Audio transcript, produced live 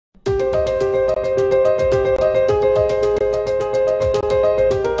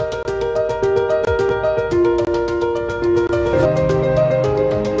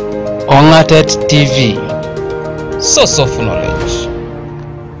ONGATET TV, source of knowledge.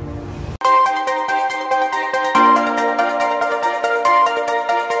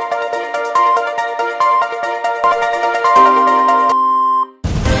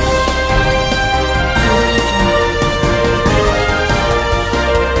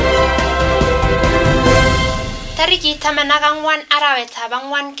 Tariki tamanakangwan arawetab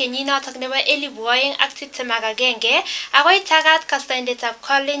angwan kenyinotok nebo 2021 akoi tagat kastoindetab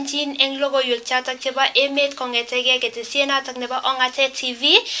Kalenjin eng logoiwek chotok chebo emet kongetegei ketesiet notok nebo ONGATET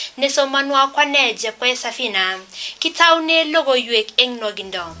TV nesomanwa kwane Jepkoe Safina. Kitaune logoiwek eng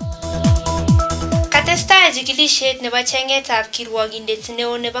nwagindo. Katestai chikilisiet nebo chengetab kirwogindet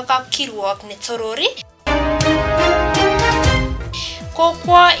neo nebo kapkirwok netorori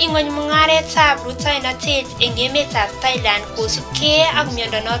kokwo ingony mungaretab rutoinotet eng emetab Thailand kosubkei ak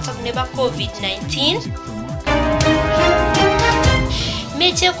miondo notok nebo COVID-19.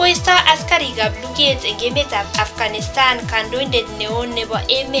 Meche koisto askarikab luget eng emetab Afghanistan kandoindet neo nebo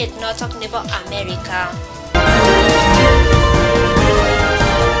emet notok nebo Amerika.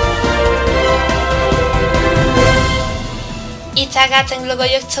 Itagat eng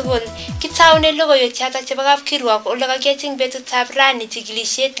logoiwek tugul. Kitaune logoiwek chotok chebo kapkirwok ole kakeching betutab rani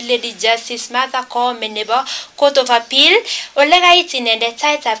chikilisiet Lady Justice Martha Koome nebo Court of Appeal ole kait inendet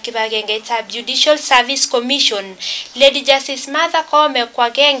taitab kibagengeitab Judicial Service Commission. Lady Justice Martha Koome ko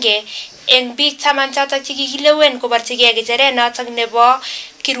agenge eng biik 10 chotok chikikilewen koborchigei kecheret notok nebo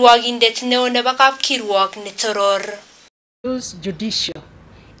kirwogindet neo nebo kapkirwok netoror. Judicial,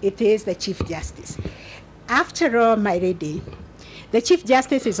 it is the Chief Justice. After all, my lady, the Chief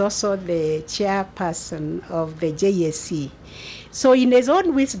Justice is also the chairperson of the JSC. So in his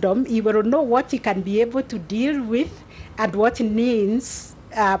own wisdom, he will know what he can be able to deal with and what needs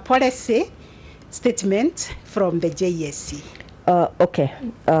policy statement from the JSC. Okay,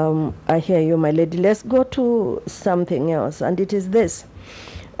 I hear you, my lady. Let's go to something else, and it is this.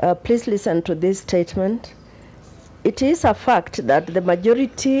 Please listen to this statement. It is a fact that the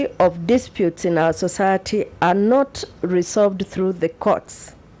majority of disputes in our society are not resolved through the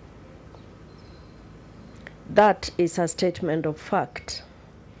courts. That is a statement of fact.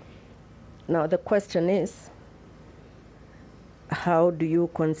 Now the question is, how do you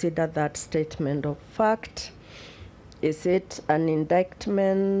consider that statement of fact? Is it an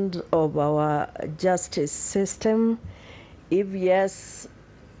indictment of our justice system? If yes,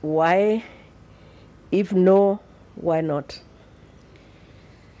 why? If no, why not?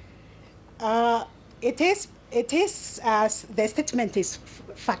 The statement is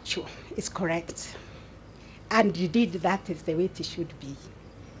factual, it's correct. And indeed, that is the way it should be.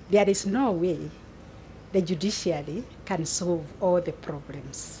 There is no way the judiciary can solve all the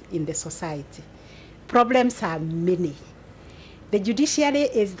problems in the society. Problems are many. The judiciary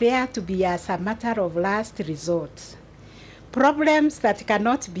is there to be as a matter of last resort. Problems that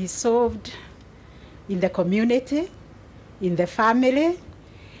cannot be solved in the community, in the family,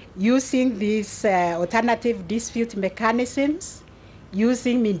 using these alternative dispute mechanisms,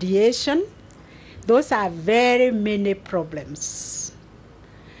 using mediation. Those are very many problems.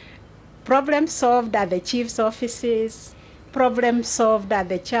 Problems solved at the chief's offices, problems solved at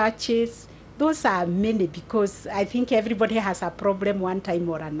the churches. Those are many because I think everybody has a problem one time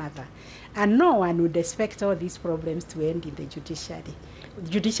or another. And no one would expect all these problems to end in the judiciary. The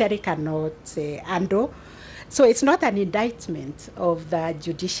judiciary cannot handle. So it's not an indictment of the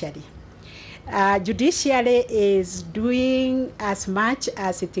judiciary. Judiciary is doing as much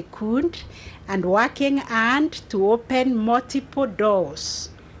as it could and working hard to open multiple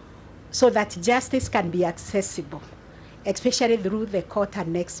doors so that justice can be accessible, especially through the court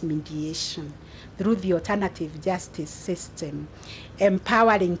annex mediation, through the alternative justice system,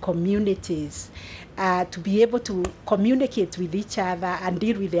 empowering communities to be able to communicate with each other and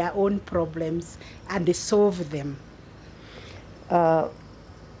deal with their own problems and solve them. The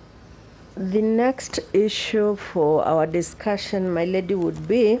next issue for our discussion, my lady, would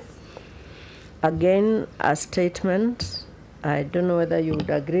be, again, a statement. I don't know whether you would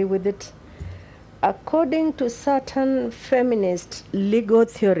agree with it. According to certain feminist legal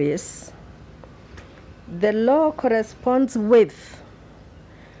theories, the law corresponds with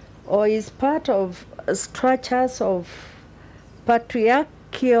or is part of structures of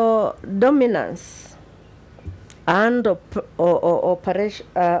patriarchal dominance and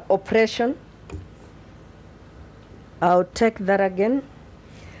oppression. I'll take that again.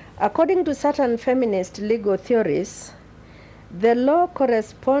 According to certain feminist legal theories, the law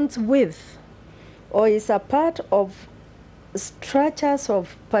corresponds with or is a part of structures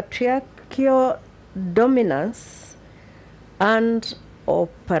of patriarchal dominance and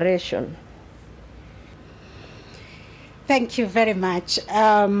oppression. Thank you very much.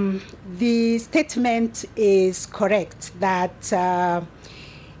 The statement is correct that the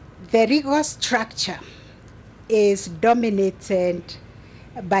legal structure is dominated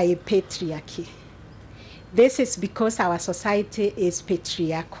by patriarchy. This is because our society is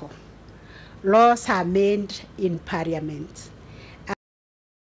patriarchal. Laws are made in parliament.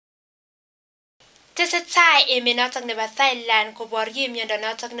 Tesetai emet nebo Thailand koborye miondo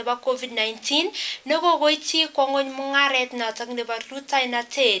notok nebo COVID-19 nekokoityi kwo ng'ony mung'aret notok nebo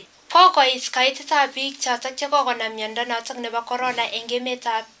rutoinotet. Kokoit kaitetab biik chotok chekokonam miondo notok nebo corona eng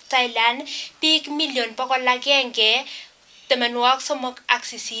emetab Thailand biik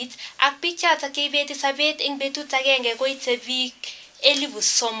 1,138,000 ak biik chotok cheibeti sobet eng betut agenge koite biik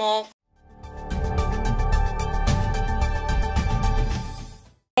 3,000.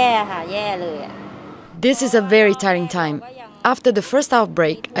 This is a very tiring time. After the first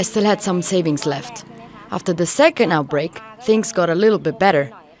outbreak, I still had some savings left. After the second outbreak, things got a little bit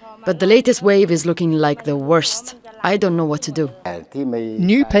better. But the latest wave is looking like the worst. I don't know what to do.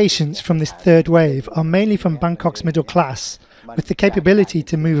 New patients from this third wave are mainly from Bangkok's middle class, with the capability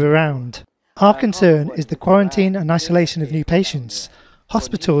to move around. Our concern is the quarantine and isolation of new patients.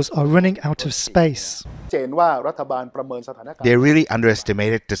 Hospitals are running out of space. They really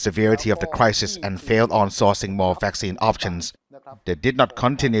underestimated the severity of the crisis and failed on sourcing more vaccine options. They did not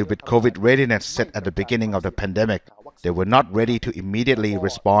continue with COVID readiness set at the beginning of the pandemic. They were not ready to immediately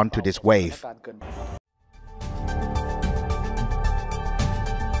respond to this wave.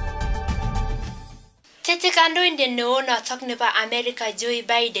 Tete kandoindet neo notok nebo America Joe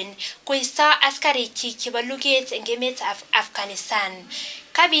Biden koisto askarikyik chebo luget eng emetab Afghanistan.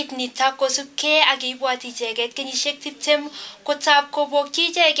 Kabit nitok kosubkei ak ibwati icheket kenyisiek 20 kotab kobokyi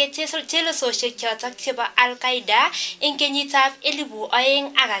icheket chelososiek chotok chebo Al-Qaeda eng kenyitab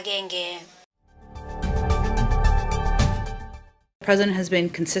 2001. The President has been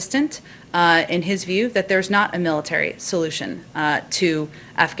consistent in his view that there's not a military solution to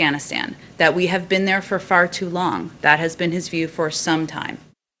Afghanistan, that we have been there for far too long. That has been his view for some time.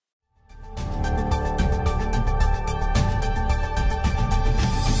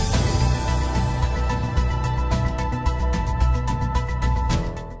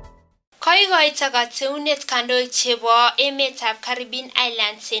 Koikoito kateunet kandoik chebo emetab Caribbean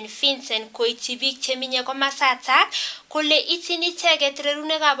Islands St. Vincent koityi biik cheminye komasatak kole ityin icheket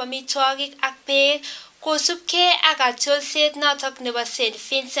rerunekab amitwogik ak beek kosubkei ak atyolset notok nebo St.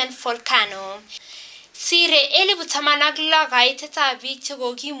 Vincent Volcano. Sire 16,000 kaitetab biik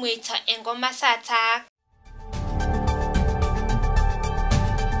chekokimweito eng komasatak.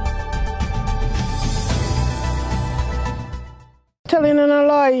 Telling a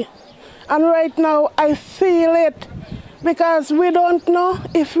lie. And right now I feel it because we don't know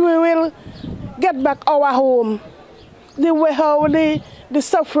if we will get back our home, the way how the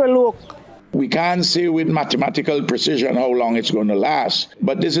suffering look. We can't say with mathematical precision how long it's going to last,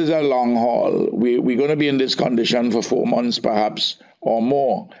 but this is a long haul. We're going to be in this condition for 4 months perhaps or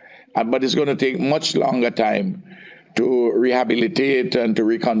more, but it's going to take much longer time to rehabilitate and to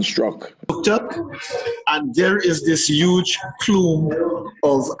reconstruct. Looked up, and there is this huge plume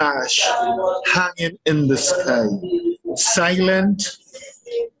of ash hanging in the sky. Silent,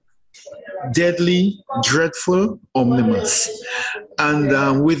 deadly, dreadful, ominous.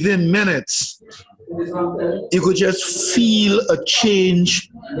 And within minutes, you could just feel a change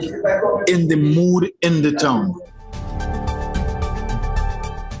in the mood in the town.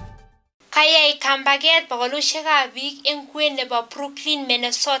 Kayai kambaget bogolusiekab biik eng kwen nebo Brooklyn,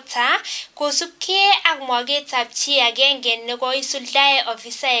 Minnesota kosubkei ak mwagetab chi agenge nekoisuldae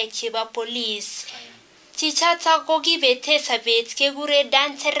ofisaek chebo police. Chichotok kokibete sobet kekure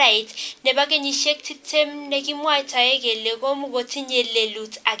Dante Wright nebo kenyisiek 20 nekimwaitoe kele komukotinye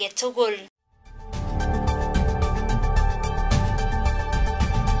lelut age tugul.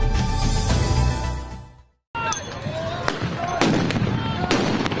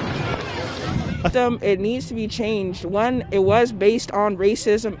 It needs to be changed. One, it was based on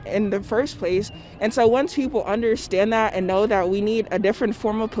racism in the first place. And so once people understand that and know that we need a different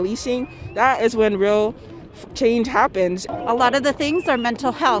form of policing, that is when real change happens. A lot of the things are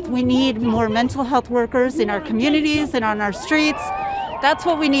mental health. We need more mental health workers in our communities and on our streets. That's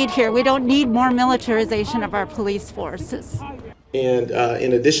what we need here. We don't need more militarization of our police forces. And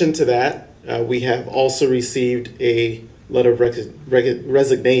in addition to that, we have also received a letter of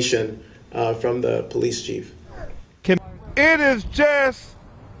resignation from the police chief. It is just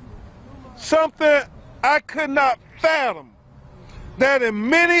something I could not fathom that in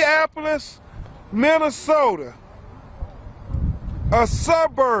Minneapolis, Minnesota, a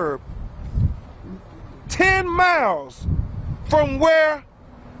suburb 10 miles from where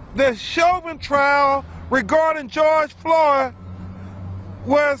the Chauvin trial regarding George Floyd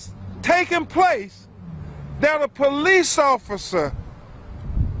was taking place, that a police officer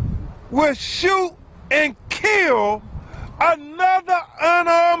would shoot and kill another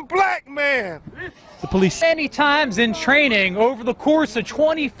unarmed black man. The police many times in training over the course of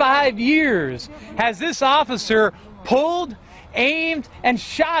 25 years has this officer pulled, aimed, and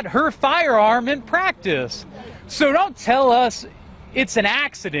shot her firearm in practice. So don't tell us it's an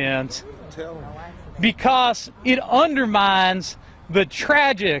accident, because it undermines the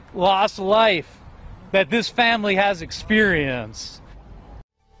tragic lost life that this family has experienced.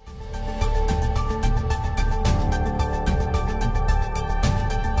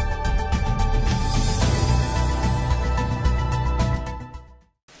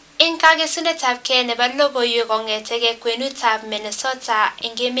 In kagesunetab kee nebo logoiwek kong'etege kwenutab Minnesota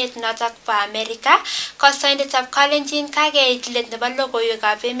eng emet notok bo Amerika, kostoindetab Kalenjin kakeit let nebo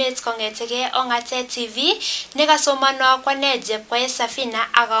logoiwekab emet kong'etege ONGATET TV nekasomonwo kwane Jepkoe Safina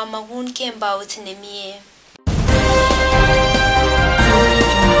ak Kamagun kembout nemie.